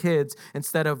lot of the kids,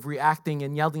 instead of reacting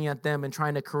and yelling at them and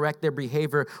trying to correct their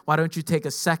behavior, why don't you take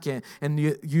a second and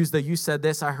use you said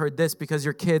this, I heard this, because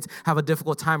your kids have a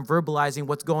difficult time verbalizing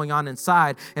what's going on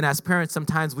inside. And as parents,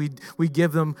 sometimes we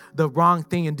give them the wrong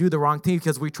thing and do the wrong thing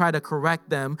because we try to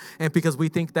correct them and because we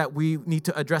think that we need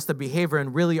to address the behavior,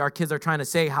 and really our kids are trying to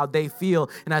say how they feel.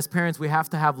 And as parents, we have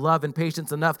to have love and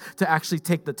patience enough to actually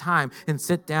take the time and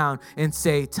sit down and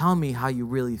say, tell me how you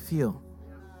really feel.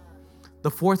 The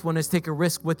fourth one is take a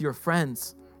risk with your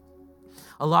friends.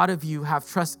 A lot of you have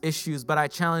trust issues, but I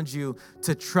challenge you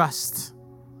to trust.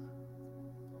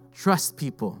 Trust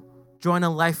people. Join a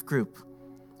life group.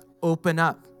 Open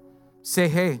up. Say,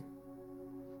 hey,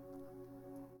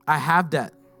 I have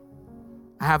debt.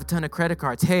 I have a ton of credit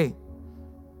cards. Hey,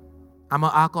 I'm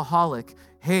an alcoholic.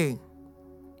 Hey,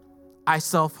 I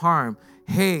self-harm.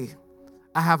 Hey,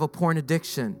 I have a porn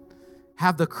addiction.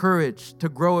 Have the courage to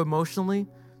grow emotionally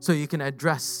so you can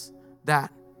address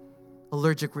that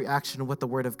allergic reaction with the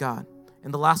word of God.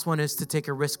 And the last one is to take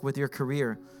a risk with your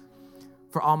career.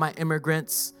 For all my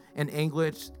immigrants and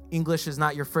English is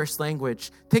not your first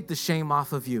language, take the shame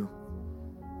off of you.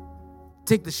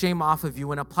 Take the shame off of you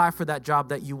and apply for that job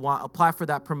that you want. Apply for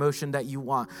that promotion that you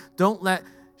want. Don't let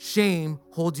shame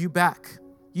hold you back.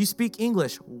 You speak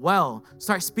English well.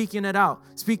 Start speaking it out.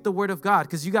 Speak the word of God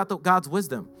because you got God's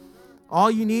wisdom. All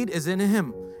you need is in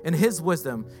him and his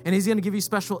wisdom, and he's going to give you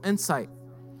special insight.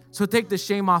 So take the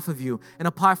shame off of you and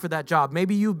apply for that job.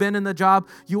 Maybe you've been in the job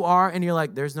you are and you're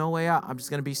like, there's no way out. I'm just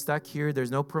going to be stuck here. There's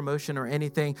no promotion or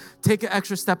anything. Take an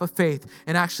extra step of faith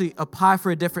and actually apply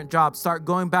for a different job. Start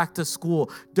going back to school.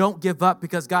 Don't give up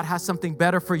because God has something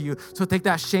better for you. So take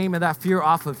that shame and that fear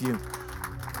off of you.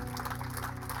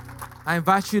 I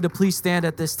invite you to please stand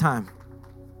at this time.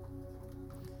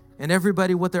 And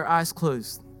everybody with their eyes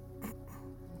closed.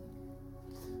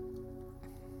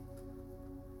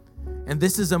 And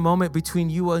this is a moment between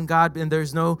you and God, and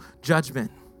there's no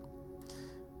judgment.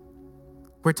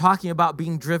 We're talking about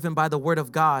being driven by the word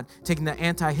of God, taking the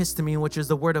antihistamine, which is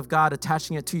the word of God,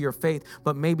 attaching it to your faith.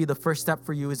 But maybe the first step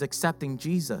for you is accepting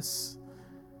Jesus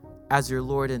as your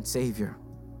Lord and Savior.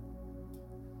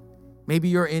 Maybe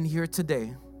you're in here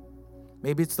today.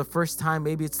 Maybe it's the first time,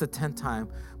 maybe it's the 10th time.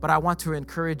 But I want to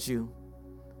encourage you.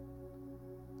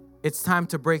 It's time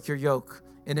to break your yoke.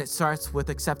 And it starts with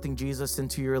accepting Jesus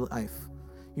into your life.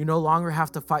 You no longer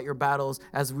have to fight your battles.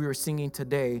 As we were singing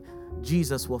today,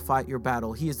 Jesus will fight your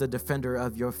battle. He is the defender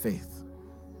of your faith.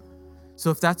 So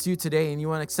if that's you today and you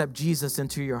want to accept Jesus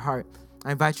into your heart,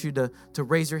 I invite you to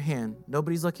raise your hand.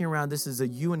 Nobody's looking around. This is a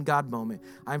you and God moment.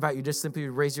 I invite you just simply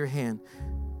to raise your hand,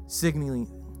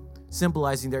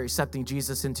 symbolizing that you're accepting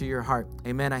Jesus into your heart.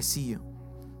 Amen, I see you.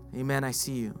 Amen, I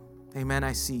see you. Amen,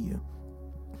 I see you.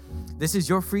 This is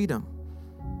your freedom.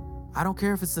 I don't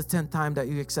care if it's the 10th time that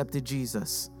you accepted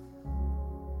Jesus.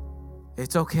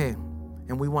 It's okay.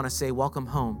 And we want to say, welcome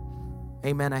home.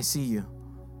 Amen, I see you.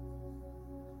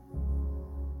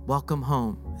 Welcome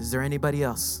home. Is there anybody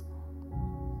else?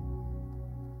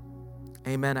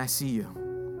 Amen, I see you.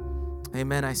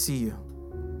 Amen, I see you.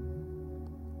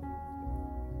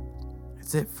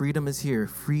 That's it. Freedom is here.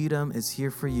 Freedom is here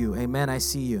for you. Amen, I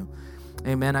see you.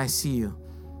 Amen, I see you.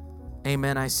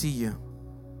 Amen, I see you.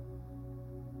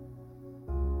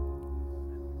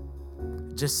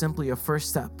 Just simply a first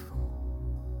step.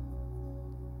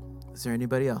 Is there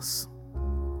anybody else?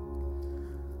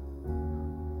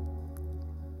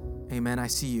 Amen, I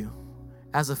see you.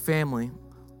 As a family,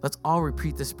 let's all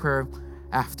repeat this prayer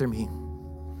after me.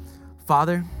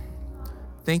 Father,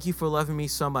 thank you for loving me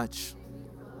so much.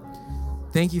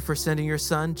 Thank you for sending your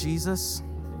son, Jesus,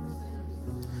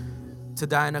 to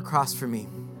die on a cross for me.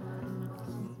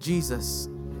 Jesus,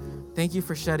 thank you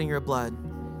for shedding your blood.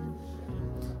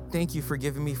 Thank you for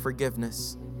giving me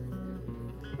forgiveness.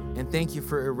 And thank you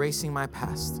for erasing my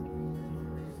past.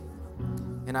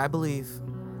 And I believe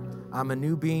I'm a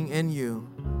new being in you.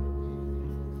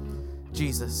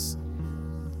 Jesus,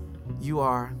 you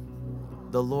are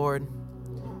the Lord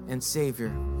and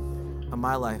Savior of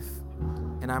my life.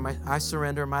 And I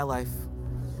surrender my life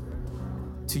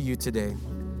to you today.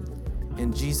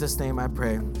 In Jesus' name I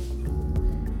pray.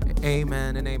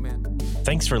 Amen and amen.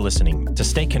 Thanks for listening. To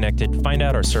stay connected, find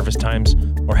out our service times,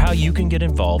 or how you can get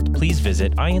involved, please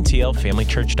visit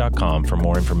intlfamilychurch.com for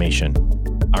more information.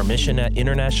 Our mission at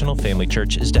International Family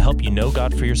Church is to help you know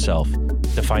God for yourself,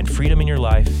 to find freedom in your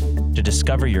life, to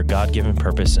discover your God-given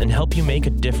purpose, and help you make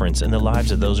a difference in the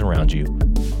lives of those around you.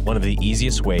 One of the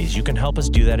easiest ways you can help us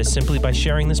do that is simply by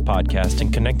sharing this podcast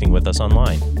and connecting with us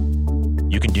online.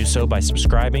 You can do so by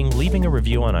subscribing, leaving a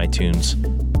review on iTunes,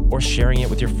 or sharing it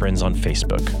with your friends on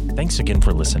Facebook. Thanks again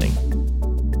for listening.